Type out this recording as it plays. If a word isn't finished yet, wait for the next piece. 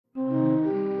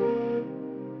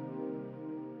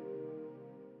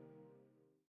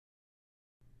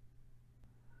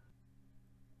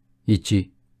1、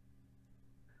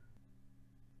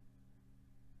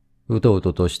うとう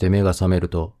ととして目が覚める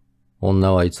と、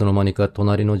女はいつの間にか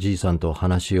隣のじいさんと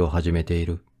話を始めてい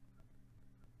る。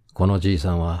このじい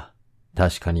さんは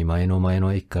確かに前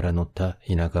の駅から乗った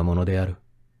田舎者である。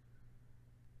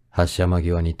発車間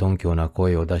際に頓強な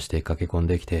声を出して駆け込ん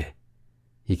できて、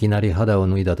いきなり肌を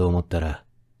脱いだと思ったら、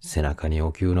背中に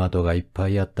お灸の跡がいっぱ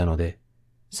いあったので、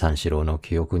三四郎の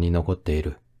記憶に残ってい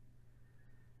る。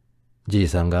じい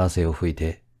さんが汗を拭い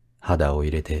て、肌を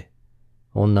入れて、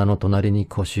女の隣に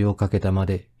腰をかけたま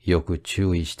でよく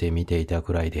注意して見ていた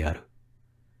くらいである。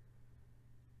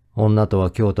女と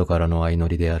は京都からの相乗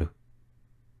りである。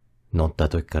乗った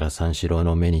時から三四郎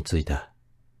の目についた。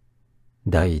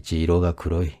第一色が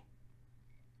黒い。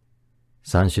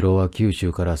三四郎は九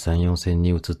州から山陽線に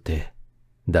移って、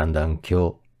だんだん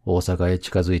京、大阪へ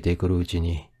近づいてくるうち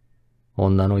に、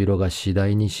女の色が次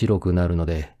第に白くなるの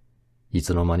で、い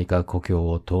つの間にか故郷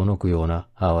を遠のくような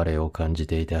哀れを感じ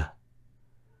ていた。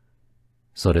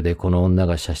それでこの女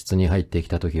が車室に入ってき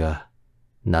たときは、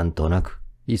なんとなく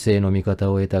異性の味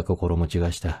方を得た心持ち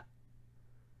がした。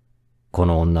こ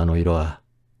の女の色は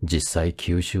実際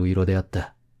九州色であっ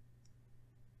た。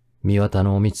三綿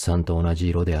のおみつさんと同じ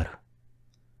色である。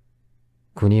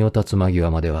国を立つ間際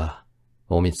までは、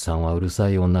おみつさんはうるさ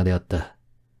い女であった。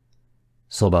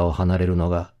そばを離れるの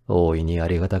が大いにあ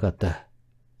りがたかった。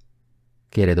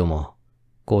けれども、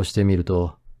こうしてみる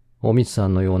と、おみつさ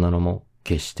んのようなのも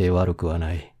決して悪くは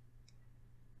ない。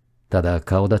ただ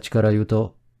顔立ちから言う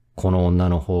と、この女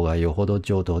の方がよほど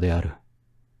上等である。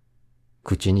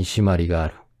口に締まりがあ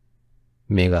る。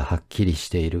目がはっきりし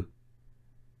ている。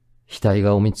額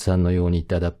がおみつさんのように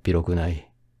だだっ広くな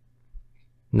い。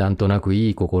なんとなくい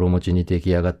い心持ちに出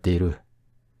来上がっている。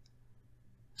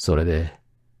それで、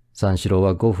三四郎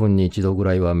は5分に一度ぐ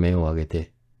らいは目を上げ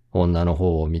て、女の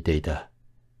方を見ていた。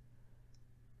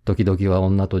時々は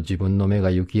女と自分の目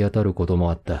が行き当たることも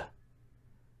あった。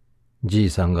じい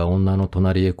さんが女の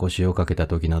隣へ腰をかけた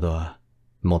時などは、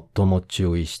最も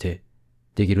注意して、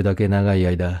できるだけ長い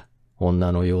間、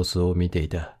女の様子を見てい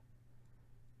た。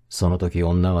その時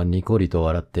女はにこりと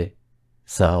笑って、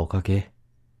さあおかけ、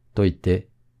と言って、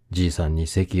じいさんに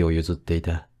席を譲ってい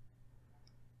た。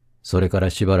それから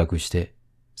しばらくして、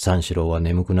三四郎は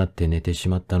眠くなって寝てし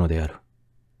まったのである。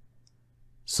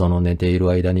その寝ている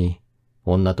間に、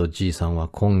女とじいさんは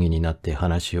懇義になって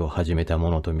話を始めた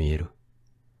ものと見える。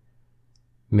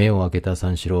目を開けた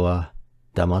三四郎は、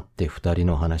黙って二人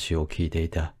の話を聞いてい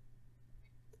た。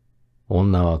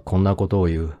女はこんなことを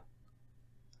言う。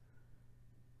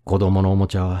子供のおも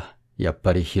ちゃは、やっ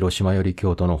ぱり広島より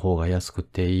京都の方が安くっ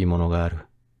ていいものがある。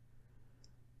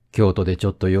京都でちょ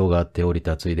っと用があって降り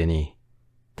たついでに、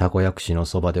高薬師の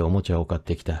そばでおもちゃを買っ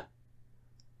てきた。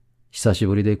久し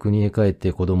ぶりで国へ帰っ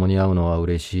て子供に会うのは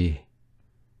嬉しい。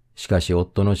しかし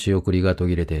夫の仕送りが途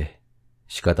切れて、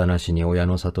仕方なしに親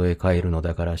の里へ帰るの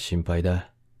だから心配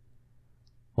だ。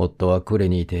夫は呉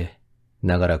にいて、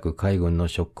長らく海軍の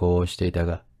職工をしていた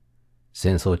が、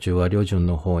戦争中は旅順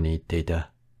の方に行ってい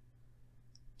た。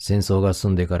戦争が済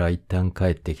んでから一旦帰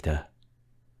ってきた。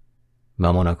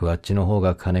間もなくあっちの方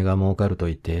が金が儲かると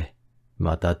言って、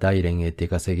また大連へ出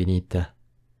稼ぎに行った。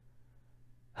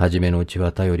はじめのうち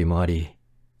は頼りもあり、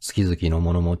月々の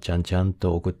ものもちゃんちゃん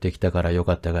と送ってきたからよ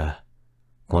かったが、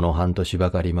この半年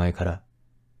ばかり前から、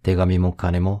手紙も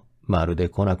金もまるで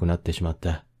来なくなってしまっ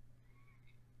た。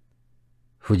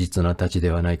不実なたちで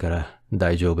はないから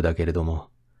大丈夫だけれども、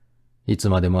いつ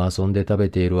までも遊んで食べ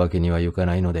ているわけにはいか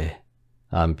ないので、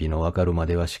安否のわかるま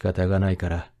では仕方がないか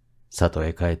ら、里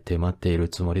へ帰って待っている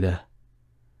つもりだ。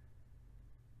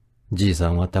じいさ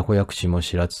んはたこ焼くしも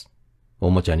知らず、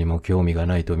おもちゃにも興味が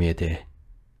ないと見えて、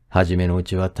はじめのう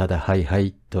ちはただはいは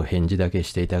いと返事だけ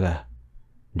していたが、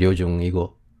旅順以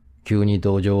後、急に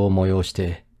同情を催し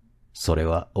て、それ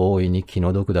は大いに気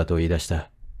の毒だと言い出し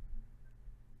た。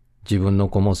自分の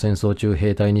子も戦争中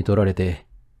兵隊に取られて、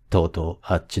とうとう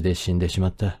あっちで死んでしま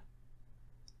った。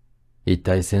一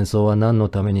体戦争は何の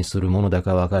ためにするものだ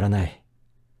かわからない。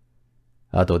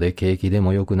後で景気で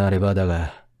も良くなればだ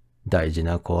が、大事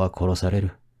な子は殺され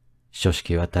る。書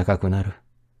式は高くなる。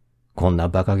こんな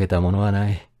馬鹿げたものは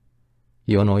ない。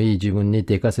世のいい自分に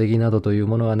出稼ぎなどという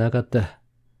ものはなかった。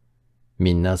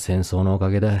みんな戦争のおか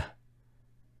げだ。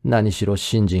何しろ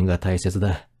信心が大切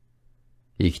だ。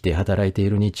生きて働いてい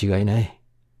るに違いない。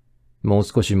もう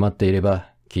少し待っていれ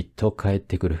ばきっと帰っ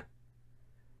てくる。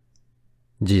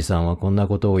じいさんはこんな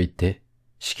ことを言って、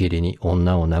しきりに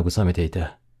女を慰めてい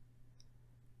た。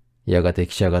やがて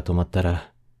汽車が止まった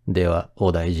ら、では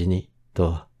お大事に、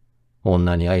と、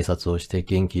女に挨拶をして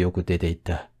元気よく出て行っ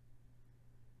た。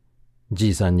じ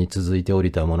いさんに続いて降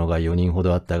りた者が4人ほ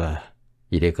どあったが、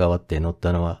入れ替わって乗っ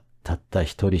たのはたった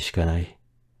一人しかない。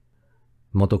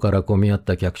元から混み合っ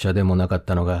た客車でもなかっ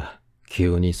たのが、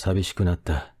急に寂しくなっ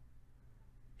た。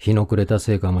日の暮れた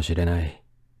せいかもしれない。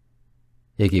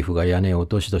駅夫が屋根を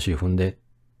どしどし踏んで、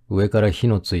上から火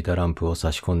のついたランプを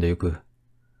差し込んでゆく。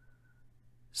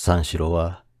三四郎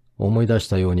は思い出し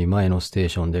たように前のステー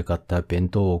ションで買った弁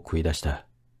当を食い出した。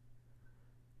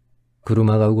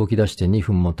車が動き出して2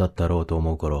分も経ったろうと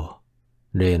思う頃、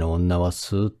例の女は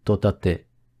スーッと立って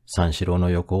三四郎の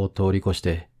横を通り越し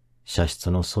て車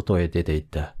室の外へ出て行っ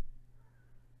た。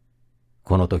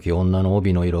この時女の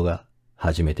帯の色が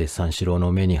初めて三四郎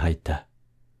の目に入った。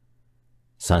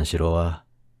三四郎は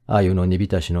鮎の煮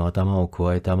浸しの頭をく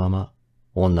わえたまま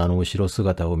女の後ろ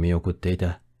姿を見送ってい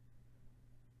た。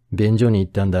便所に行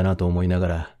ったんだなと思いなが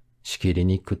らしきり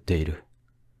に食っている。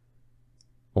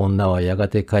女はやが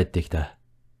て帰ってきた。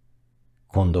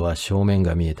今度は正面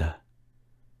が見えた。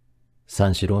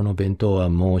三四郎の弁当は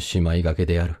もうしまいがけ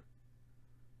である。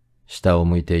下を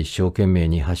向いて一生懸命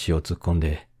に箸を突っ込ん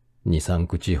で二三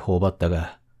口頬張った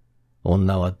が、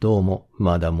女はどうも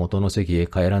まだ元の席へ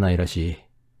帰らないらしい。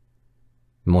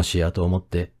もしやと思っ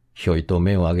てひょいと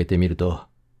目を上げてみると、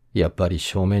やっぱり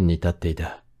正面に立ってい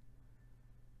た。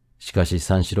しかし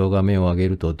三四郎が目を上げ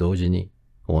ると同時に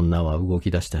女は動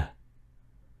き出した。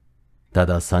た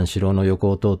だ三四郎の横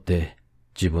を通って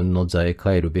自分の座へ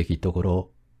帰るべきところ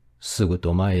をすぐ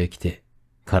と前へ来て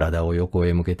体を横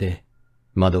へ向けて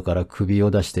窓から首を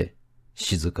出して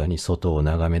静かに外を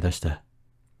眺め出した。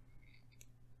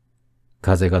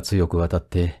風が強く当たっ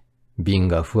て瓶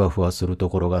がふわふわすると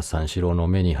ころが三四郎の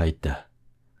目に入った。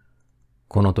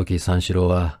この時三四郎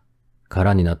は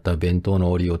空になった弁当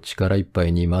の檻を力いっぱ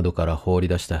いに窓から放り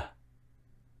出した。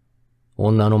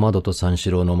女の窓と三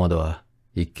四郎の窓は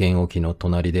一軒置きの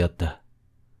隣であった。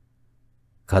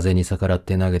風に逆らっ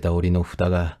て投げた檻の蓋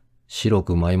が白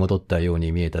く舞い戻ったよう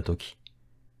に見えたとき、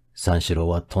三四郎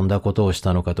はとんだことをし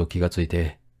たのかと気がつい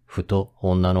て、ふと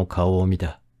女の顔を見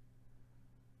た。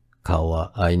顔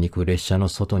はあいにく列車の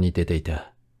外に出てい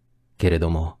た。けれど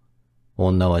も、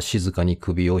女は静かに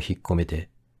首を引っ込めて、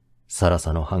さら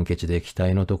さのハンケチで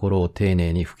額のところを丁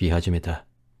寧に拭き始めた。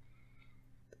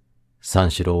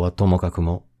三四郎はともかく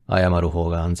も謝る方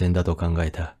が安全だと考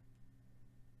えた。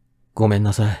ごめん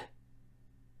なさい。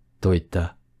と言っ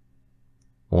た。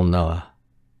女は、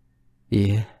い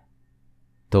いえ、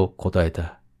と答え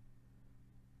た。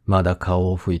まだ顔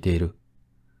を拭いている。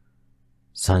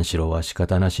三四郎は仕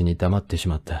方なしに黙ってし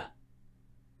まった。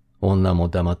女も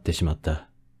黙ってしまった。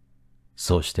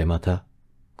そうしてまた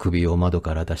首を窓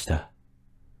から出した。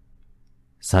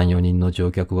三、四人の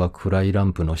乗客は暗いラ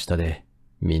ンプの下で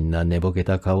みんな寝ぼけ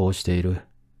た顔をしている。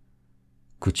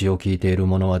口を聞いている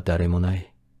者は誰もな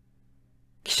い。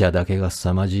汽車だけが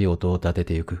凄まじい音を立て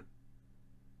てゆく。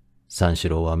三四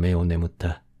郎は目を眠っ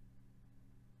た。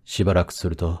しばらくす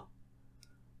ると、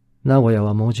名古屋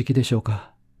はもうじきでしょう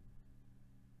か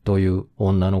という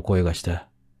女の声がした。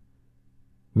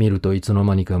見るといつの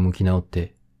間にか向き直っ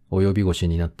て及び腰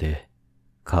になって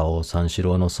顔を三四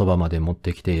郎のそばまで持っ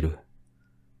てきている。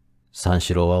三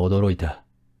四郎は驚いた。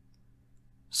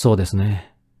そうです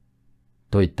ね。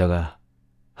と言ったが、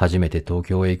初めて東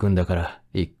京へ行くんだから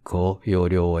一向要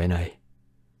領を得ない。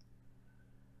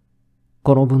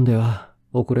この分では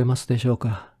遅れますでしょう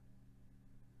か。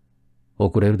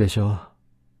遅れるでしょう。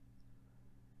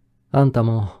あんた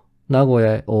も名古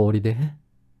屋へお降りで？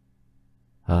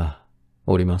ああ、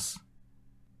降ります。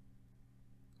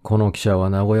この汽車は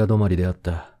名古屋止まりであっ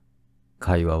た。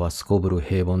会話はすこぶる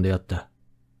平凡であった。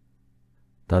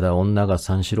ただ女が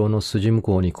三四郎の筋向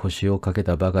こうに腰をかけ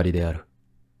たばかりである。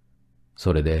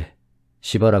それで、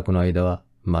しばらくの間は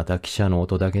また汽車の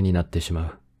音だけになってしま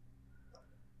う。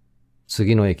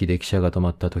次の駅で汽車が止ま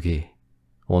ったとき、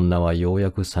女はよう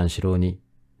やく三四郎に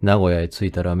名古屋へ着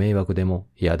いたら迷惑でも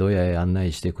宿屋へ案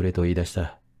内してくれと言い出し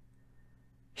た。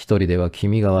一人では気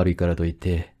味が悪いからと言っ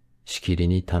て、しきり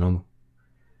に頼む。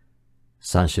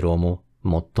三四郎も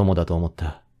もっともだと思っ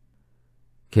た。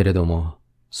けれども、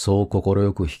そう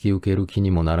快く引き受ける気に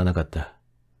もならなかった。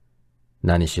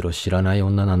何しろ知らない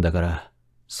女なんだから、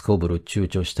すこぶる躊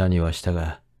躇したにはした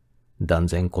が、断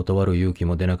然断る勇気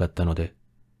も出なかったので、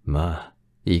まあ、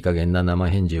いい加減な生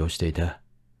返事をしていた。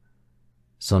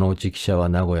そのうち汽車は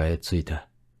名古屋へ着いた。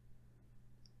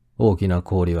大きな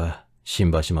氷は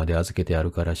新橋まで預けてあ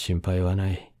るから心配は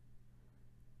ない。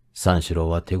三四郎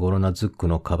は手頃なズック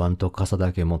のカバンと傘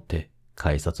だけ持って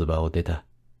改札場を出た。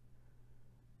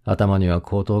頭には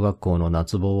高等学校の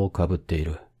夏帽をかぶってい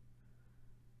る。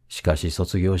しかし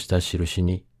卒業した印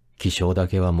に気性だ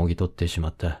けはもぎ取ってしま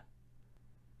った。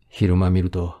昼間見る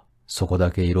とそこ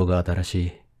だけ色が新し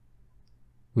い。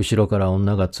後ろから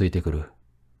女がついてくる。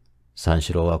三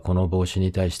四郎はこの帽子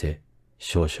に対して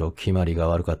少々決まりが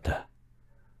悪かった。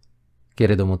け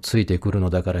れどもついてくる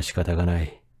のだから仕方がな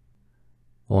い。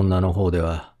女の方で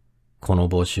はこの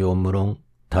帽子を無論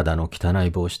ただの汚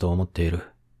い帽子と思っている。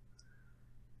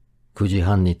9時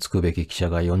半に着くべき汽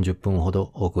車が40分ほど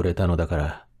遅れたのだか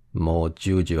らもう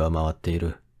10時は回ってい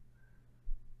る。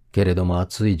けれども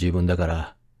暑い自分だか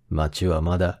ら街は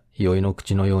まだ宵の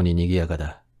口のように賑やか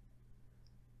だ。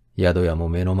宿屋も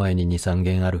目の前に2、3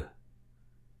軒ある。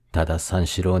ただ三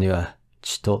四郎には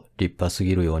ちと立派す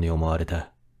ぎるように思われ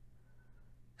た。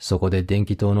そこで電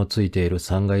気灯のついている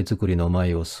3階造りの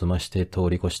前を済まして通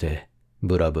り越して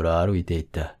ぶらぶら歩いていっ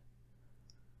た。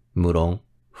無論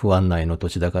不安内の土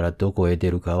地だからどこへ出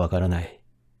るかわからない。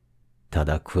た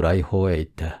だ暗い方へ行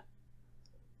った。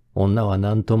女は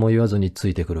何とも言わずにつ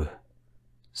いてくる。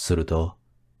すると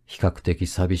比較的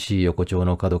寂しい横丁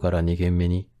の角から2軒目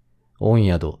に御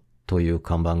宿という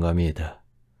看板が見えた。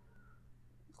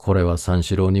これは三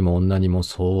四郎にも女にも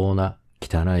相応な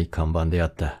汚い看板であ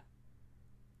った。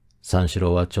三四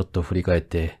郎はちょっと振り返っ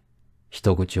て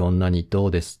一口女にど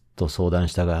うですと相談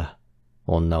したが、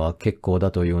女は結構だ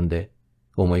と言うんで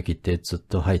思い切ってずっ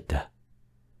と入った。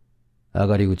上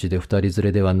がり口で2人連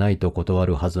れではないと断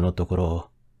るはずのところを、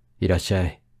いらっしゃ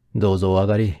い、どうぞお上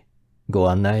がり、ご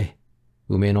案内、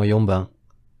梅の4番、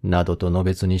などとの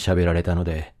べつに喋られたの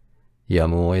で、や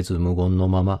むを得ず無言の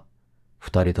まま、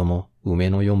2人とも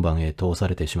梅の4番へ通さ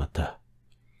れてしまった。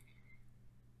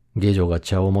下女が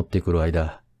茶を持ってくる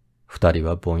間、2人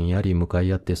はぼんやり向か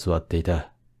い合って座ってい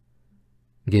た。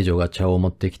下女が茶を持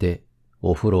ってきて、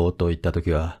お風呂と言ったと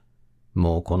きは、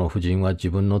もうこの婦人は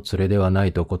自分の連れではな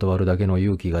いと断るだけの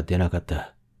勇気が出なかっ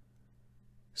た。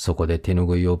そこで手ぬ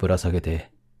ぐいをぶら下げ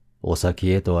て、お先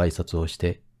へと挨拶をし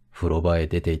て風呂場へ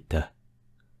出て行った。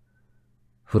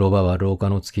風呂場は廊下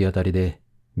の突き当たりで、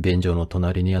便所の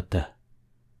隣にあった。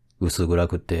薄暗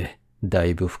くってだ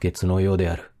いぶ不潔のようで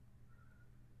ある。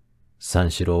三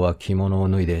四郎は着物を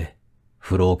脱いで、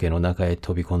風呂桶の中へ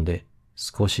飛び込んで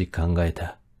少し考え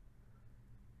た。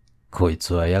こい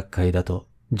つは厄介だと、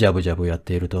ジャブジャブやっ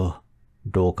ていると、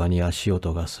廊下に足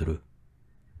音がする。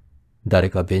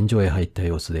誰か便所へ入った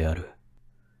様子である。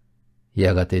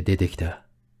やがて出てきた。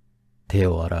手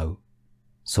を洗う。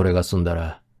それが済んだ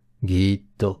ら、ぎーっ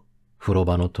と風呂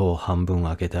場の戸を半分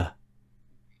開けた。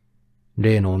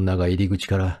例の女が入り口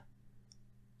から、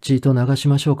ちいと流し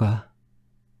ましょうか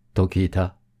と聞い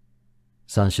た。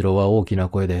三四郎は大きな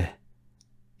声で、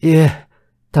いえ、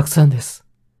たくさんです。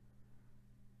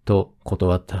と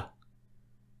断った。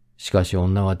しかし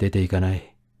女は出て行かな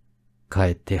い。帰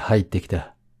って入ってき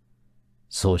た。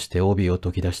そうして帯を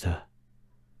解き出した。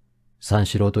三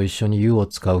四郎と一緒に湯を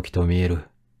使う気と見える。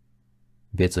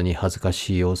別に恥ずか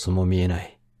しい様子も見えな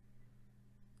い。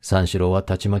三四郎は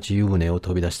たちまち湯船を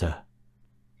飛び出した。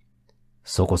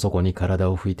そこそこに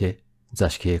体を拭いて座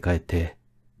敷へ帰って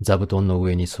座布団の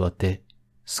上に座って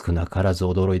少なからず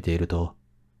驚いていると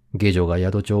下女が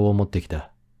宿帳を持ってき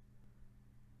た。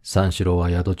三四郎は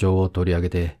宿帳を取り上げ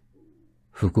て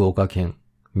福岡県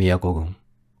宮古郡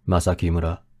正木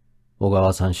村小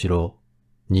川三四郎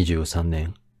23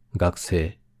年学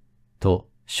生と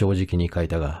正直に書い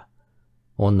たが、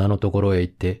女のところへ行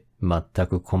って全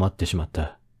く困ってしまっ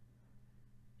た。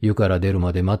湯から出る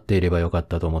まで待っていればよかっ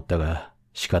たと思ったが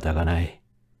仕方がない。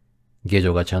下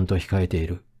女がちゃんと控えてい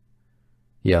る。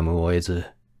やむを得ず、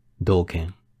同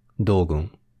県、同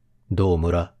郡、同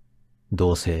村、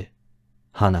同姓、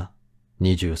花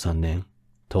23年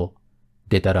と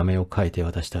でたらめを書いて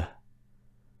渡した。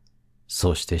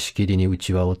そしてしきりにう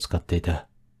ちわを使っていた。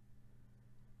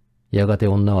やがて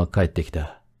女は帰ってき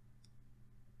た。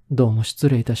どうも失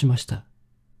礼いたしました。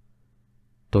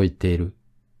と言っている。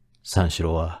三四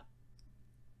郎は、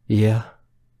いや、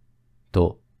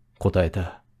と答え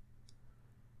た。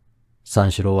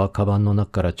三四郎はカバンの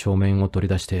中から帳面を取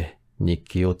り出して日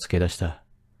記を付け出した。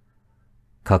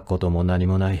書くことも何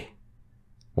もない。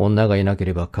女がいなけ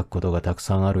れば書くことがたく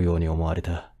さんあるように思われ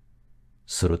た。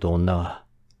すると女は、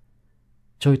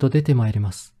ちょいと出てまいり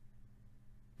ます。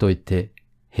と言って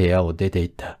部屋を出て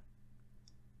行った。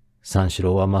三四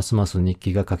郎はますます日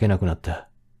記が書けなくなった。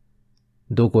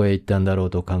どこへ行ったんだろう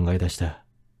と考え出した。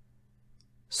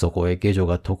そこへ下女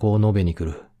が床を述べに来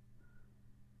る。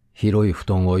広い布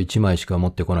団を1枚しか持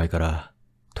ってこないから、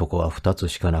床は2つ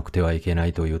しかなくてはいけな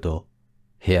いと言うと、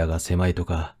部屋が狭いと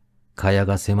か、蚊帳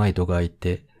が狭いとか言っ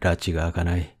て拉致が開か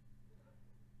ない。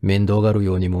面倒がる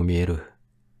ようにも見える。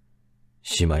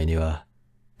しまいには、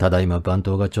ただいま番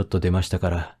頭がちょっと出ましたか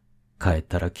ら、帰っ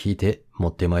たら聞いて持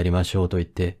って参りましょうと言っ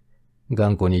て、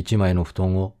頑固に1枚の布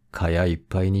団を蚊帳いっ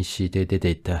ぱいに敷いて出て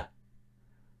行った。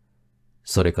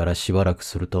それからしばらく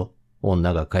すると、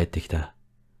女が帰ってきた。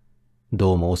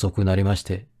どうも遅くなりまし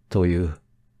て、という。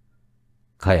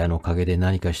蚊帳の陰で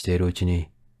何かしているうちに、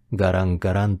ガラン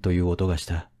ガランという音がし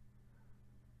た。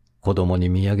子供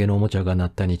に土産のおもちゃが鳴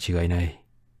ったに違いない。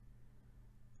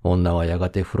女はやが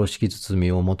て風呂敷包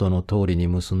みを元の通りに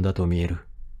結んだと見える。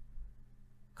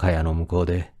蚊帳の向こう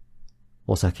で、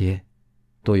お先へ、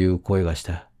という声がし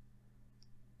た。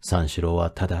三四郎は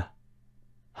ただ、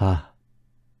は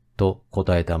ぁ、と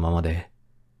答えたままで、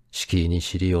敷居に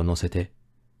尻を乗せて、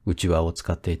うちわを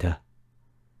使っていた。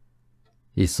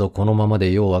いっそこのまま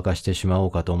で夜を明かしてしまお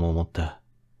うかとも思った。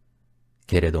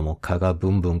けれども蚊がブ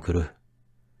ンブン来る。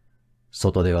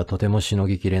外ではとてもしの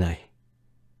ぎきれない。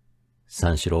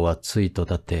三四郎はついと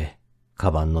立って、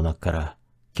カバンの中から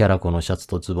キャラコのシャツ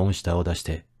とズボン下を出し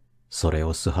て、それ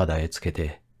を素肌へつけ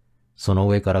て、その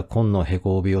上から紺のへ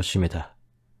こ帯を締めた。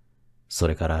そ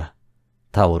れから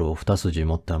タオルを二筋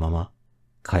持ったまま、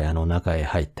蚊帳の中へ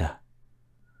入った。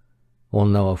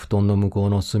女は布団の向こう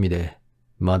の隅で、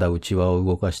まだうちわを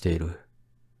動かしている。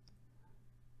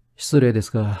失礼で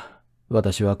すが、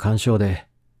私は肝症で、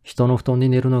人の布団に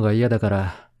寝るのが嫌だか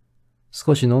ら、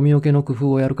少し飲みよけの工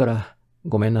夫をやるから、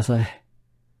ごめんなさい。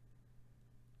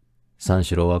三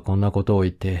四郎はこんなことを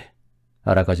言って、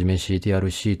あらかじめ敷いてあ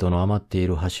るシートの余ってい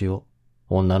る端を、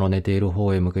女の寝ている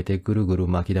方へ向けてぐるぐる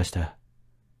巻き出した。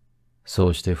そ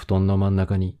うして布団の真ん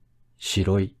中に、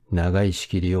白い長い仕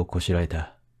切りをこしらえ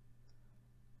た。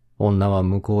女は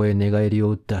向こうへ寝返り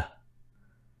を打った。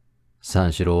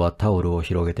三四郎はタオルを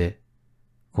広げて、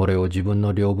これを自分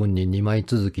の両分に二枚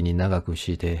続きに長く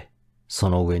敷いて、そ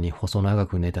の上に細長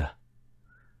く寝た。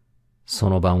そ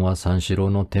の晩は三四郎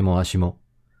の手も足も、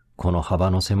この幅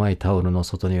の狭いタオルの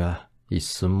外には一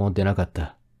寸も出なかっ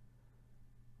た。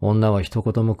女は一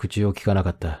言も口を聞かな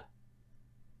かった。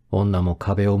女も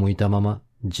壁を向いたまま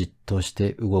じっとし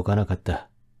て動かなかった。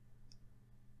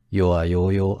夜はよ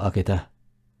うよう明けた。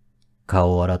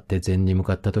顔を洗って膳に向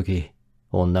かったとき、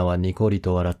女はにこり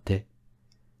と笑って、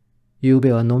ゆう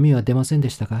べは飲みは出ませんで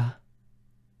したか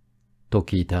と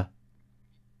聞いた。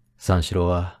三四郎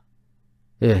は、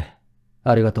ええ、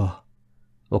ありがとう。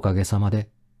おかげさまで。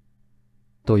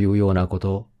というようなこ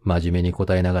とを真面目に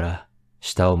答えながら、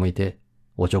下を向いて、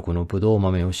おちょくのぶどう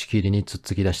豆をしきりにつっ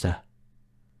つき出した。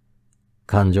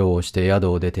勘定をして宿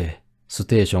を出て、ス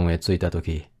テーションへ着いたと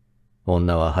き、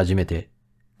女は初めて、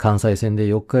関西線で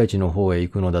四日市の方へ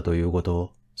行くのだということ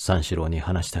を三四郎に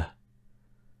話した。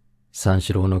三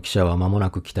四郎の汽車は間も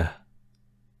なく来た。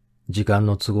時間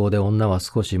の都合で女は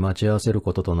少し待ち合わせる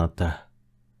こととなった。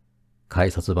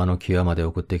改札場の際まで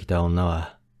送ってきた女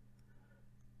は、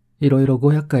いろいろ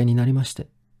ご厄介になりまして。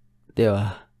で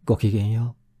は、ごきげん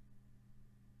よ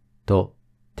う。と、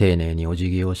丁寧にお辞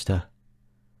儀をした。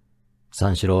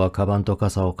三四郎はカバンと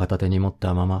傘を片手に持っ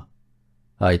たまま、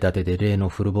空いた手で例の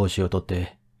古帽子を取っ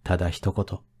て、ただ一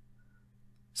言、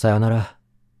さよなら、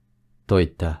と言っ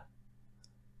た。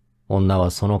女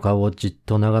はその顔をじっ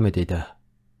と眺めていた。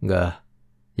が、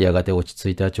やがて落ち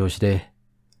着いた調子で、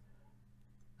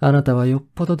あなたはよっ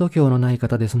ぽど度胸のない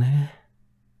方ですね。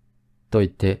と言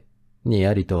って、に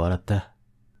やりと笑った。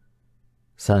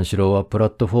三四郎はプラ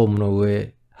ットフォームの上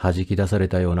へ弾き出され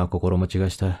たような心持ちが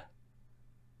した。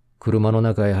車の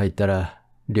中へ入ったら、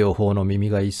両方の耳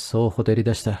が一層ほてり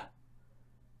出した。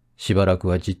しばらく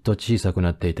はじっと小さく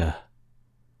なっていた。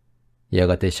や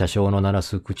がて車掌の鳴ら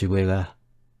す口笛が、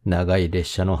長い列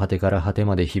車の果てから果て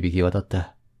まで響き渡っ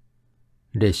た。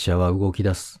列車は動き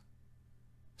出す。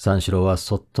三四郎は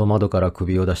そっと窓から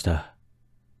首を出した。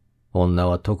女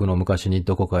はとくの昔に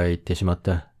どこかへ行ってしまっ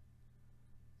た。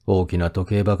大きな時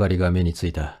計ばかりが目につ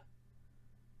いた。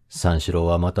三四郎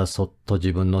はまたそっと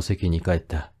自分の席に帰っ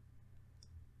た。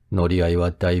乗り合い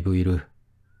はだいぶいる。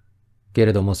け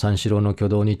れども三四郎の挙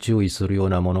動に注意するよう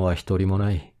なものは一人も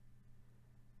ない。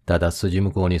ただ筋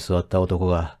向こうに座った男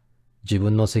が自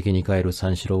分の席に帰る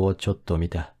三四郎をちょっと見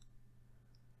た。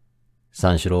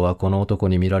三四郎はこの男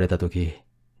に見られたとき、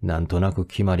なんとなく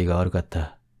決まりが悪かっ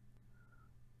た。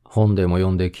本でも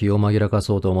読んで気を紛らか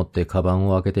そうと思ってカバン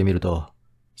を開けてみると、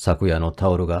昨夜のタ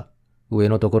オルが上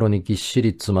のところにぎっし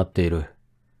り詰まっている。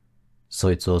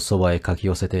そいつをそばへかき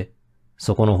寄せて、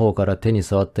そこの方から手に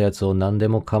触ったやつを何で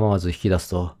も構わず引き出す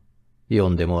と、読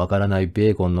んでもわからない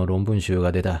ベーコンの論文集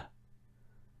が出た。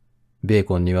ベー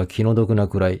コンには気の毒な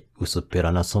くらい薄っぺ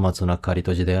らな粗末な仮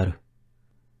閉じである。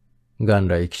元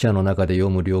来汽車の中で読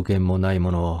む了見もない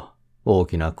ものを大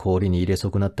きな氷に入れ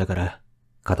損なったから、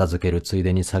片付けるつい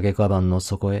でに下げカバンの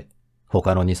底へ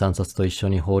他の二三冊と一緒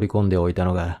に放り込んでおいた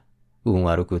のが運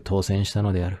悪く当選した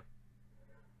のである。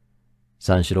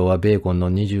三四郎はベーコン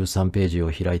の23ページ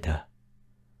を開いた。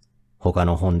他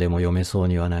の本でも読めそう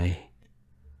にはない。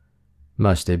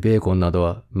ましてベーコンなど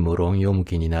は無論読む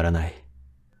気にならない。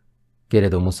けれ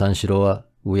ども三四郎は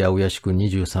うやうやしく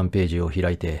23ページを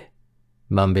開いて、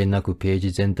まんべんなくペー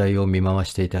ジ全体を見回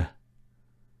していた。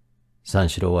三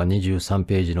四郎は23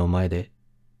ページの前で、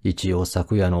一応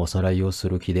昨夜のおさらいをす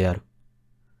る気である。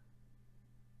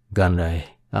元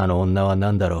来、あの女は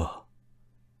何だろ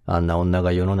う。あんな女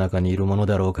が世の中にいるもの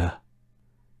だろうか。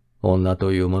女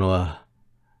というものは、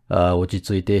落ち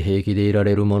着いて平気でいら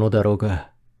れるものだろう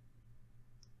か。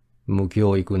無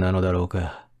教育なのだろう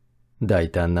か。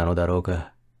大胆なのだろう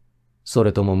か。そ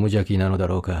れとも無邪気なのだ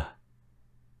ろうか。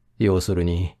要する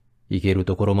に、行ける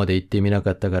ところまで行ってみな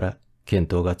かったから、見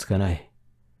当がつかない。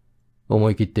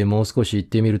思い切ってもう少し行っ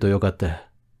てみるとよかった。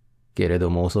けれど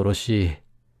も恐ろしい。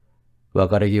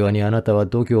別れ際にあなたは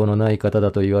度胸のない方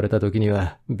だと言われた時に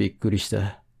はびっくりし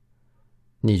た。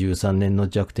23年の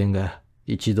弱点が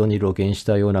一度に露見し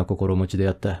たような心持ちで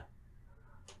あった。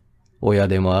親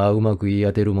でもうまく言い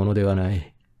当てるものではな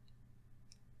い。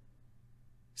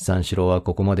三四郎は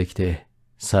ここまで来て、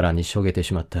さらにしょげて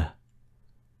しまった。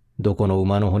どこの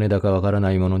馬の骨だかわから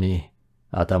ないものに、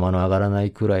頭の上がらな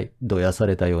いくらいどやさ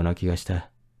れたような気がし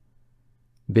た。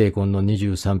ベーコンの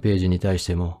23ページに対し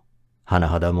ても、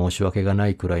甚だ申し訳がな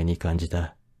いくらいに感じ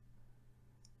た。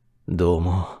どう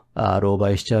も、狼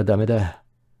狽しちゃダメだ。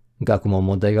学問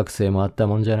も大学生もあった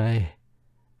もんじゃない。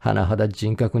甚だ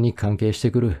人格に関係して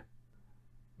くる。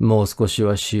もう少し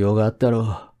はしようがあったろ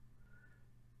う。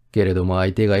けれども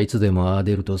相手がいつでも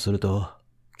出るとすると、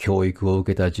教育を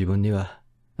受けた自分には、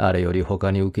あれより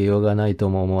他に受けようがないと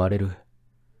も思われる。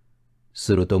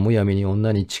するとむやみに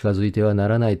女に近づいてはな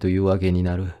らないというわけに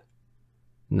なる。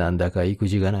なんだか育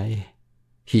児がない。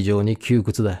非常に窮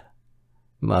屈だ。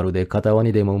まるで片輪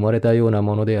にでも生まれたような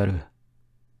ものである。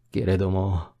けれど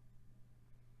も。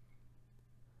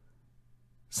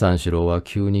三四郎は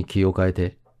急に気を変え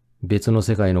て別の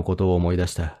世界のことを思い出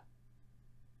した。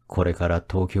これから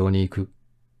東京に行く。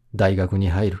大学に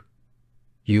入る。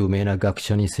有名な学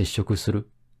者に接触する。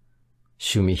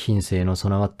趣味品性の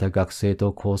備わった学生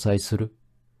と交際する。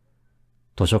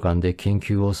図書館で研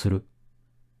究をする。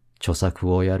著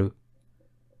作をやる。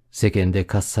世間で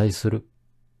喝采する。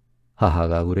母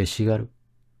が嬉しがる。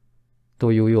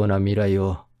というような未来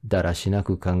をだらしな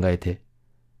く考えて、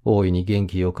大いに元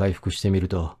気を回復してみる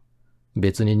と、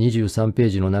別に23ペー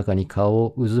ジの中に顔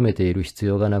をうずめている必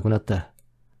要がなくなった。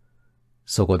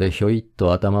そこでひょいっ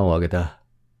と頭を上げた。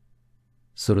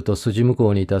すると筋向こ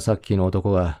うにいたさっきの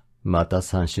男が、また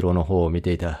三四郎の方を見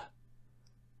ていた。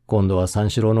今度は三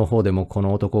四郎の方でもこ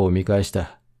の男を見返し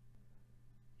た。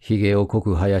髭を濃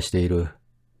く生やしている、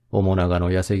面長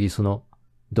の痩せぎすの、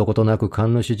どことなく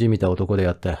神主じみた男で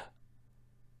あった。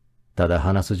ただ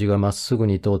鼻筋がまっすぐ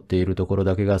に通っているところ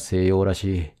だけが西洋ら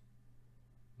しい。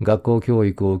学校教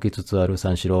育を受けつつある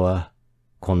三四郎は、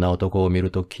こんな男を見る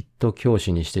ときっと教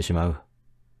師にしてしまう。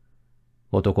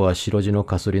男は白地の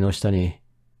かすりの下に、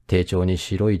丁重に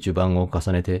白い襦袢を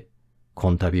重ねて、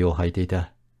紺旅を履いてい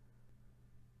た。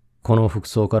この服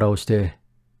装から押して、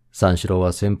三四郎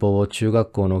は先方を中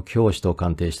学校の教師と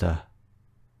鑑定した。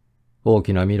大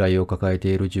きな未来を抱えて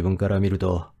いる自分から見る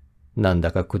と、なん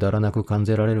だかくだらなく感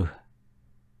じられる。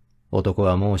男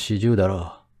はもう40だ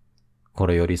ろう。こ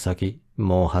れより先、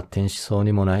もう発展しそう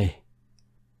にもない。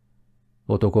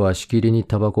男はしきりに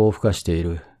タバコをふかしてい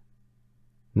る。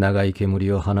長い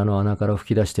煙を鼻の穴から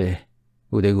吹き出して、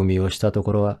腕組みをしたと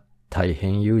ころは大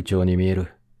変悠長に見え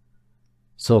る。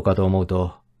そうかと思う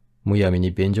と、むやみ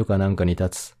に便所かなんかに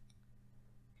立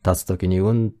つときに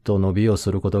うんと伸びを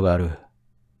することがある。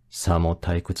さも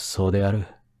退屈そうである。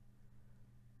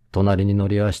隣に乗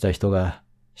り合わした人が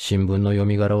新聞の読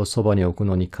み柄をそばに置く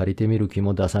のに借りてみる気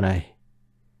も出さない。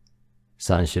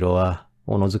三四郎は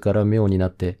おのずから妙になっ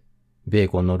てベー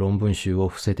コンの論文集を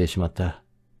伏せてしまった。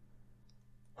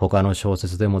他の小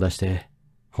説でも出して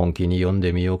本気に読ん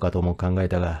でみようかとも考え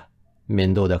たが、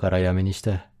面倒だからやめにし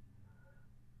た。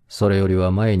それよりは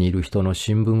前にいる人の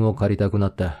新聞を借りたくな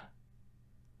った。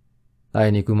あ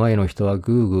いにく前の人は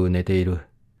ぐうぐう寝ている。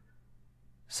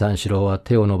三四郎は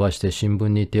手を伸ばして新聞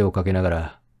に手をかけなが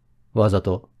ら、わざ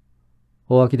と、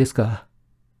お空きですか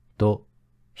と、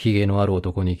髭のある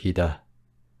男に聞いた。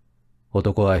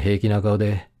男は平気な顔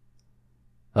で、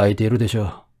空いているでしょう、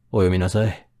お読みなさ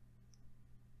い。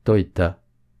と言った。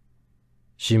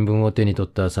新聞を手に取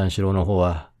った三四郎の方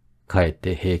は、かえっ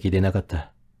て平気でなかっ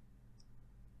た。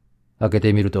開け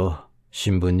てみると、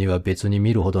新聞には別に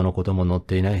見るほどのことも載っ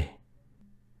ていない。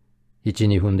1、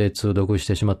2分で通読し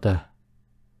てしまった。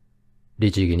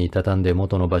律儀に畳んで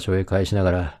元の場所へ返しな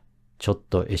がら、ちょっ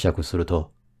と会釈する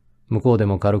と、向こうで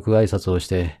も軽く挨拶をし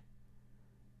て、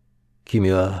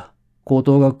君は高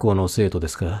等学校の生徒で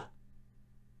すか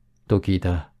と聞い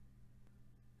た。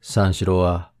三四郎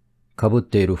は、かぶっ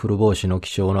ている古帽子の気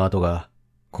性の跡が、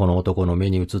この男の目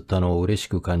に映ったのを嬉し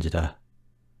く感じた。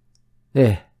え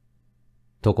え、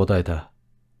と答えた。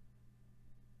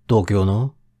東京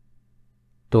の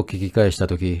と聞き返した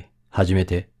とき、初め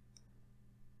て。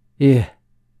いえ、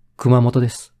熊本で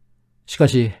す。しか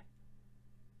し、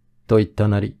と言った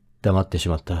なり、黙ってし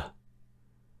まった。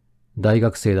大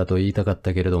学生だと言いたかっ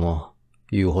たけれども、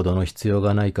言うほどの必要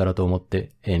がないからと思っ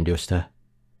て遠慮した。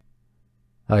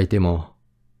相手も、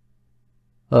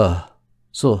ああ、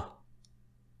そう、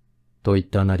と言っ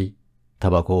たなり、タ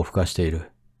バコをふかしてい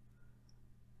る。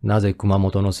なぜ熊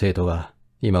本の生徒が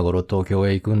今頃東京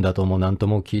へ行くんだとも何と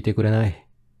も聞いてくれない。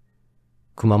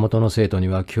熊本の生徒に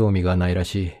は興味がないら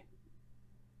しい。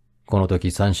この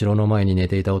時三四郎の前に寝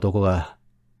ていた男が、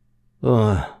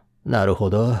なるほ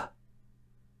ど、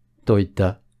と言っ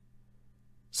た。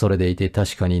それでいて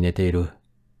確かに寝ている。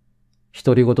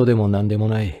独り言でも何でも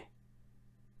ない。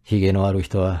髭のある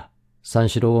人は三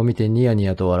四郎を見てニヤニ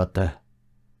ヤと笑った。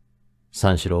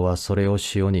三四郎はそれを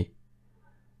塩に、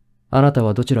あなた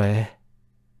はどちらへ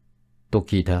と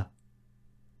聞いた。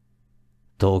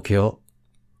東京、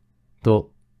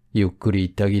とゆっくり言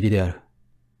ったきりである。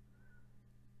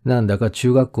なんだか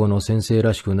中学校の先生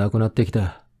らしくなくなってき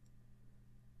た。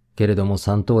けれども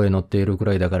三等へ乗っているく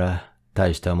らいだから、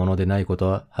大したものでないこと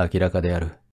は明らかであ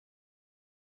る。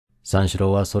三四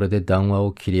郎はそれで談話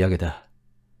を切り上げた。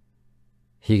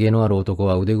髭のある男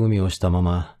は腕組みをしたま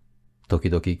ま、時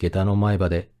々下駄の前歯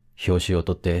で拍子を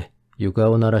取って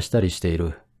床を鳴らしたりしてい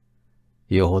る。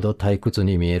よほど退屈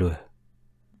に見える。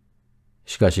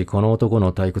しかしこの男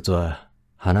の退屈は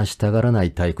話したがらな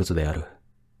い退屈である。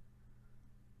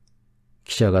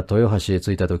汽車が豊橋へ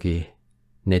着いたとき、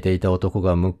寝ていた男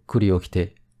がむっくり起き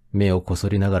て目をこす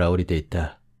りながら降りていっ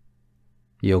た。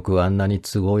よくあんなに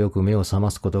都合よく目を覚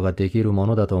ますことができるも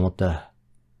のだと思った。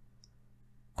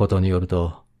ことによる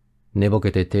と、寝ぼ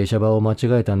けて停車場を間違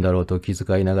えたんだろうと気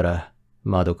遣いながら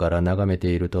窓から眺めて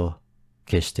いると、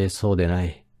決してそうでな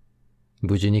い。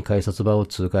無事に改札場を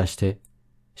通過して、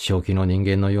正気の人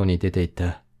間のように出て行っ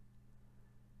た。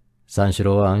三四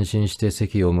郎は安心して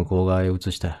席を向こう側へ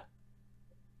移した。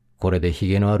これで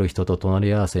髭のある人と隣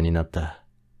り合わせになった。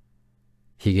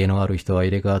髭のある人は入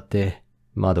れ替わって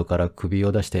窓から首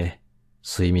を出して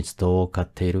水蜜糖を買っ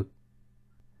ている。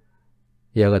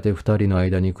やがて二人の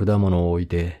間に果物を置い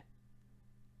て、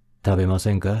食べま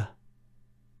せんか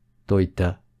と言っ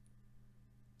た。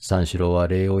三四郎は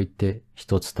礼を言って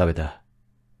一つ食べた。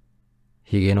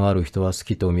髭のある人は好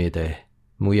きと見えて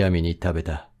むやみに食べ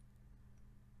た。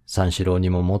三四郎に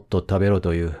ももっと食べろ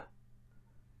という。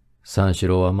三四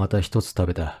郎はまた一つ食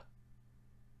べた。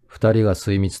二人が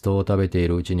水蜜糖を食べてい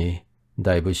るうちに、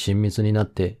だいぶ親密になっ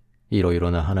ていろいろ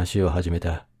な話を始め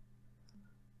た。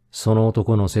その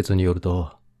男の説による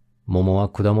と、桃は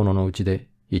果物のうちで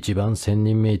一番仙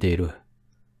人めいている。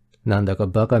なんだか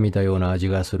馬鹿見たような味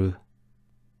がする。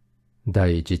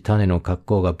第一種の格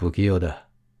好が不器用だ。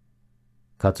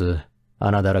かつ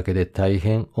穴だらけで大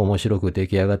変面白く出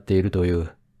来上がっているとい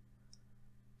う。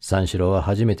三四郎は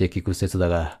初めて聞く説だ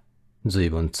が、ずい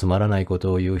ぶんつまらないこ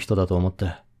とを言う人だと思っ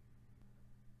た。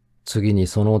次に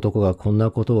その男がこん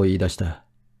なことを言い出した。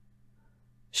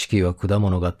四季は果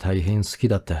物が大変好き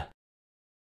だった。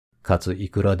かつい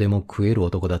くらでも食える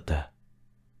男だった。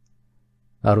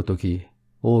ある時、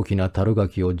大きな樽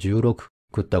柿を16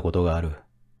食ったことがある。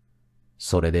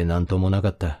それで何ともなか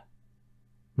った。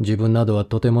自分などは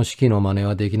とても四季の真似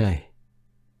はできない。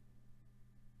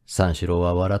三四郎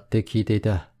は笑って聞いてい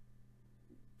た。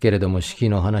けれども四季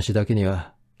の話だけに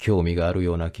は興味がある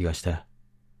ような気がした。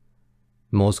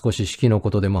もう少し四季のこ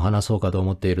とでも話そうかと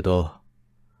思っていると、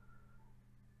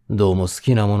どうも好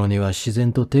きなものには自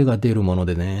然と手が出るもの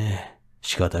でね、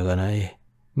仕方がない。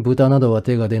豚などは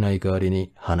手が出ない代わり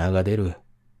に鼻が出る。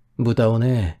豚を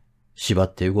ね、縛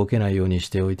って動けないようにし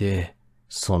ておいて、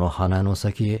その鼻の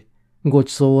先へご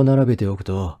ちそうを並べておく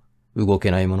と、動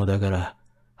けないものだから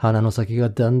鼻の先が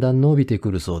だんだん伸びてく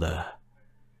るそうだ。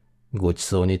ごち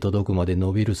そうに届くまで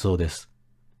伸びるそうです。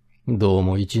どう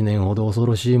も一年ほど恐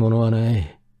ろしいものはな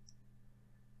い。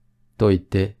と言っ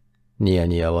て、ニヤ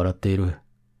ニヤ笑っている。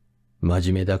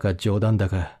真面目だか冗談だ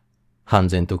か、判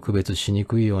然と区別しに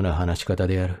くいような話し方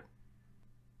である。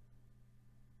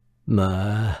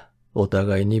まあ、お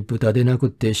互いに豚でなくっ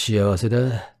て幸せ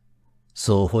だ。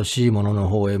そう欲しいものの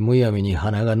方へむやみに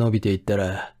鼻が伸びていった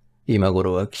ら、今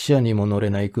頃は汽車にも乗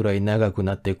れないくらい長く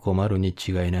なって困るに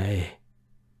違いない。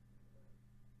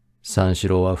三四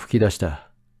郎は吹き出し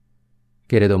た。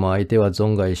けれども相手は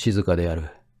存外静かである。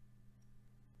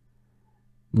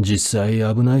実際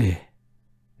危ない。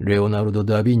レオナルド・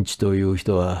ダ・ヴィンチという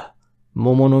人は、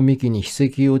桃の幹に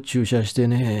筆跡を注射して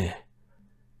ね、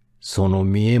その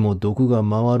実へも毒が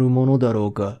回るものだろ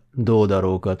うか、どうだ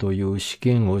ろうかという試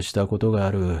験をしたことが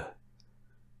ある。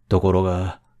ところ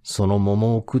が、その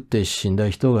桃を食って死んだ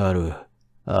人がある。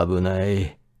危な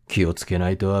い。気をつけな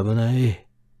いと危ない。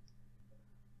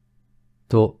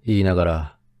と言いなが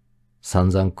ら、散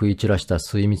々食い散らした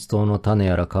水蜜糖の種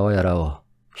やら皮やらを、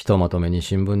ひとまとめに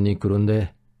新聞にくるん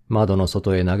で、窓の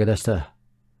外へ投げ出した。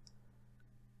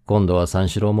今度は三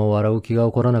四郎も笑う気が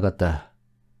起こらなかった。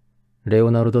レ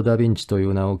オナルド・ダ・ヴィンチとい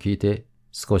う名を聞いて、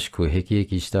少しくへきへ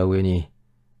きした上に、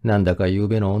なんだか夕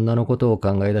べの女のことを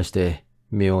考え出して、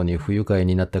妙に不愉快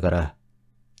になったから、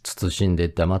慎んで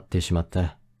黙ってしまっ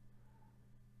た。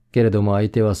けれども相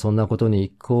手はそんなことに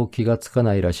一向気がつか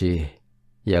ないらし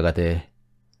い。やがて、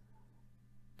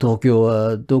東京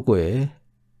はどこへ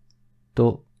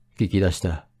と聞き出し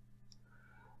た。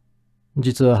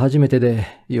実は初めてで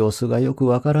様子がよく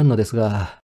わからんのです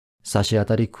が、差し当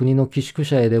たり国の寄宿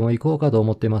舎へでも行こうかと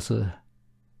思ってます。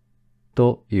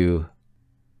という。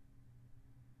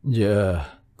じゃ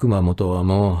あ、熊本は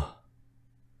もう。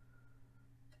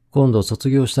今度卒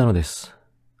業したのです。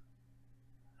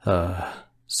ああ、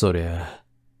そりゃ。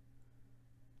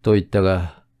と言った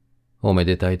が、おめ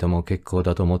でたいとも結構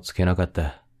だともつけなかっ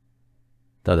た。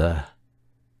ただ、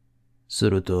す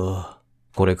ると、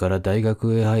これから大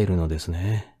学へ入るのです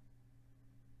ね。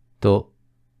と、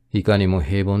いかにも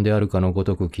平凡であるかのご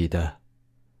とく聞いた。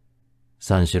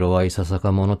三四郎はいささ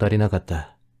か物足りなかっ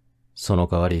た。その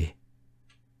代わり、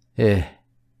ええ、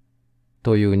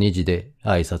という二字で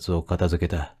挨拶を片付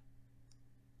けた。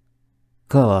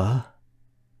かは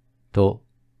と、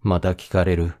また聞か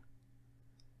れる。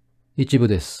一部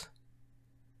です。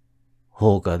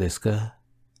法科ですか？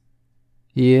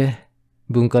いいえ、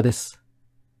文化です。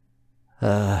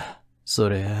ああ、そ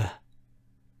りゃ。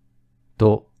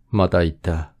と、また言っ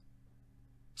た。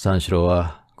三四郎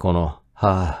は、この、は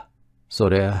あ、そ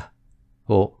りゃ、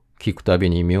を聞くたび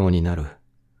に妙になる。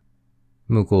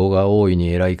向こうが大いに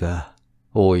偉いか、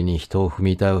大いに人を踏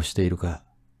み倒しているか、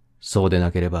そうで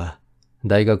なければ、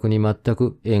大学に全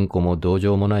く縁故も同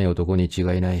情もない男に違い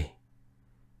ない。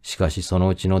しかしその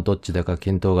うちのどっちだか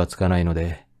見当がつかないの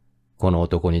で、この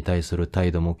男に対する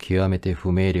態度も極めて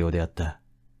不明瞭であった。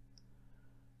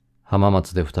浜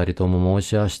松で二人とも申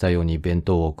し合わしたように弁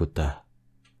当を送った。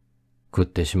食っ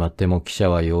てしまっても汽車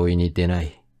は容易に出な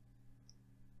い。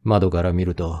窓から見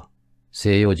ると、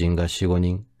西洋人が四五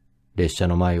人、列車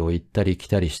の前を行ったり来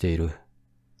たりしている。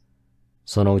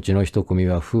そのうちの一組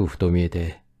は夫婦と見え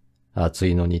て、暑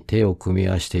いのに手を組み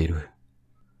合わしている。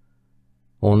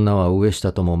女は上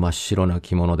下とも真っ白な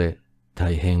着物で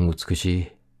大変美し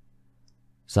い。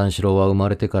三四郎は生ま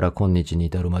れてから今日に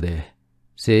至るまで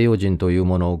西洋人という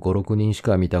ものを5、6人し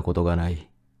か見たことがない。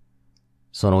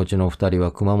そのうちの2人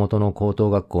は熊本の高等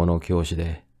学校の教師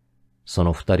で、そ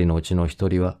の2人のうちの1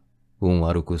人は運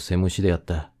悪く背虫であっ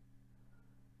た。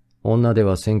女で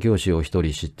は宣教師を1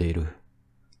人知っている。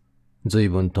随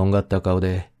分とんがった顔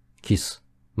でキス、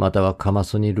またはカマ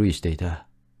スに類していた。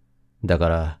だか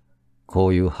ら、こ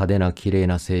ういう派手な綺麗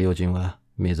な西洋人は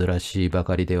珍しいば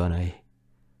かりではない。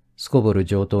すこぶる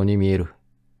上等に見える。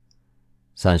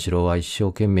三四郎は一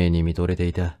生懸命に見とれて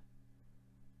いた。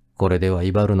これでは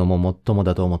威張るのももっとも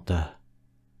だと思った。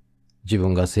自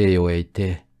分が西洋へ行っ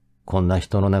て、こんな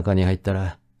人の中に入った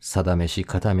ら、定めし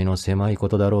肩身の狭いこ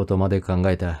とだろうとまで考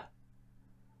えた。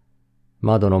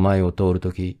窓の前を通る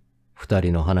とき、二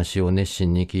人の話を熱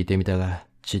心に聞いてみたが、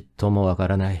ちっともわか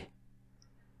らない。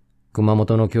熊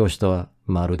本の教師とは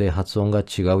まるで発音が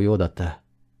違うようだった。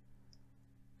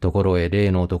ところへ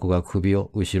例の男が首を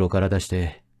後ろから出し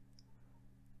て、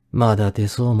まだ出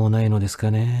そうもないのです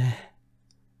かね。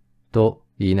と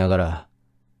言いながら、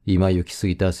今行き過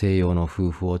ぎた西洋の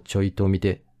夫婦をちょいと見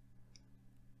て、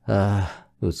ああ、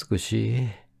美しい。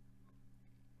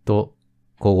と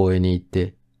小声に言っ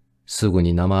て、すぐ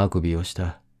に生あくびをし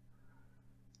た。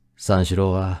三四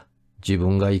郎は自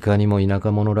分がいかにも田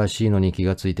舎者らしいのに気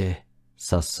がついて、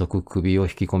早速首を引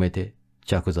き込めて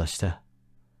着座した。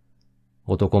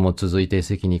男も続いて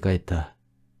席に帰った。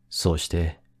そうし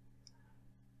て、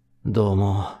どう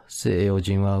も西洋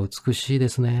人は美しいで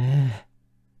すね。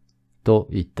と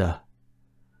言った。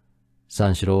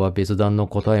三四郎は別段の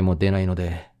答えも出ないの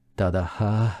で、ただ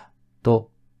はぁ、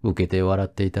と受けて笑っ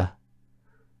ていた。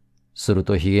する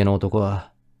とひげの男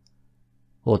は、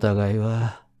お互い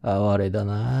は哀れだ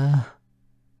な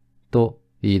ぁ、と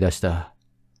言い出した。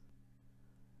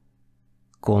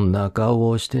こんな顔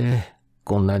をして、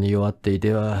こんなに弱ってい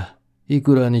ては、い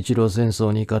くら日露戦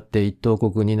争に勝って一等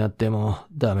国になっても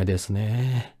ダメです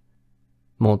ね。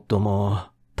もっとも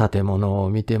建物を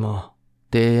見ても、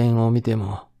庭園を見て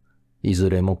も、いず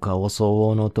れも顔相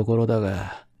応のところだ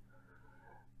が、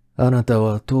あなた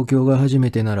は東京が初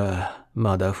めてなら、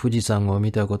まだ富士山を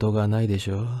見たことがないでし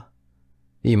ょう。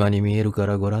今に見えるか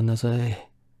らご覧なさい。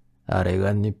あれ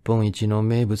が日本一の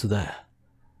名物だ。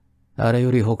あれ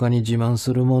より他に自慢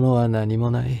するものは何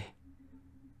もない。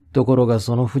ところが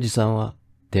その富士山は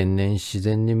天然自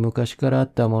然に昔からあ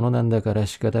ったものなんだから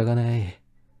仕方がない。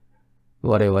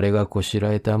我々がこし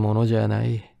らえたものじゃな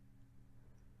い。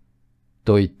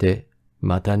と言って、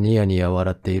またニヤニヤ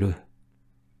笑っている。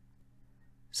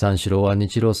三四郎は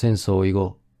日露戦争以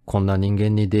後、こんな人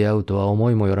間に出会うとは思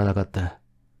いもよらなかった。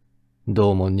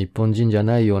どうも日本人じゃ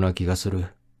ないような気がする。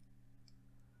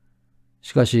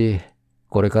しかし、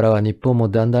これからは日本も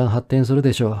だんだん発展する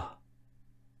でしょう。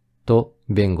と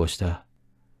弁護した。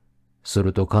す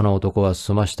るとかの男は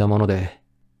すましたもので、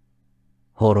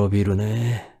滅びる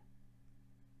ね。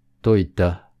と言っ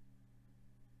た。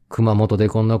熊本で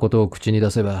こんなことを口に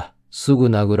出せばすぐ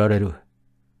殴られる。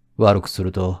悪くす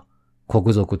ると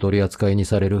国賊取り扱いに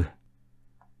される。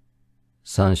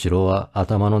三四郎は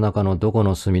頭の中のどこ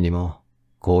の隅にも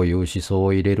こういう思想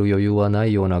を入れる余裕はな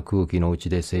いような空気のうち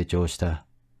で成長した。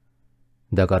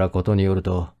だからことによる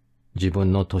と自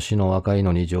分の年の若い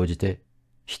のに乗じて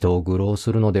人を愚弄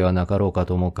するのではなかろうか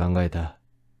とも考えた。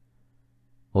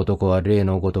男は例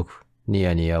のごとくニ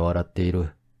ヤニヤ笑ってい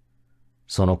る。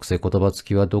そのくせ言葉つ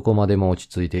きはどこまでも落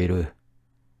ち着いている。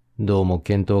どうも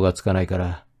見当がつかないか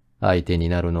ら相手に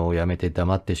なるのをやめて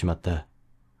黙ってしまった。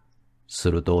す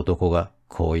ると男が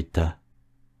こう言った。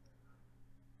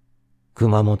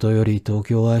熊本より東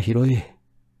京は広い。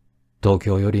東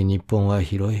京より日本は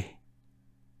広い。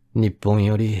日本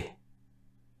より。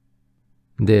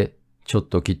で、ちょっ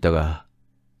と切ったが、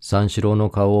三四郎の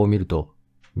顔を見ると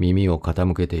耳を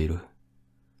傾けている。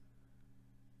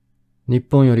日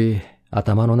本より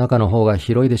頭の中の方が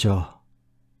広いでしょう。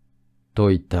と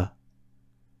言った。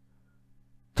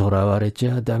囚われち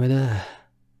ゃダメだ。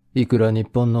いくら日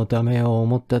本のためを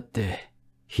思ったって、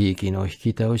ひいきの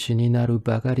引き倒しになる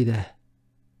ばかりだ。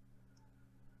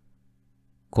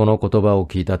この言葉を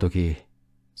聞いたとき、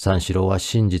三四郎は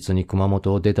真実に熊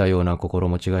本を出たような心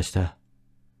持ちがした。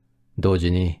同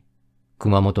時に、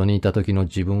熊本にいた時の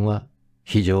自分は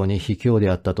非常に卑怯で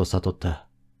あったと悟った。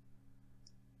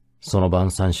その晩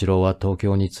三四郎は東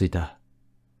京に着いた。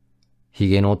ひ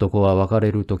げの男は別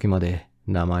れる時まで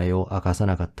名前を明かさ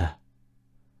なかった。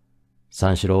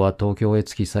三四郎は東京へ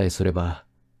着きさえすれば、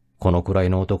このくらい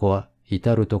の男は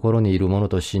至るところにいるもの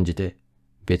と信じて、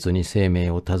別に生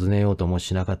命を尋ねようとも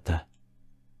しなかった。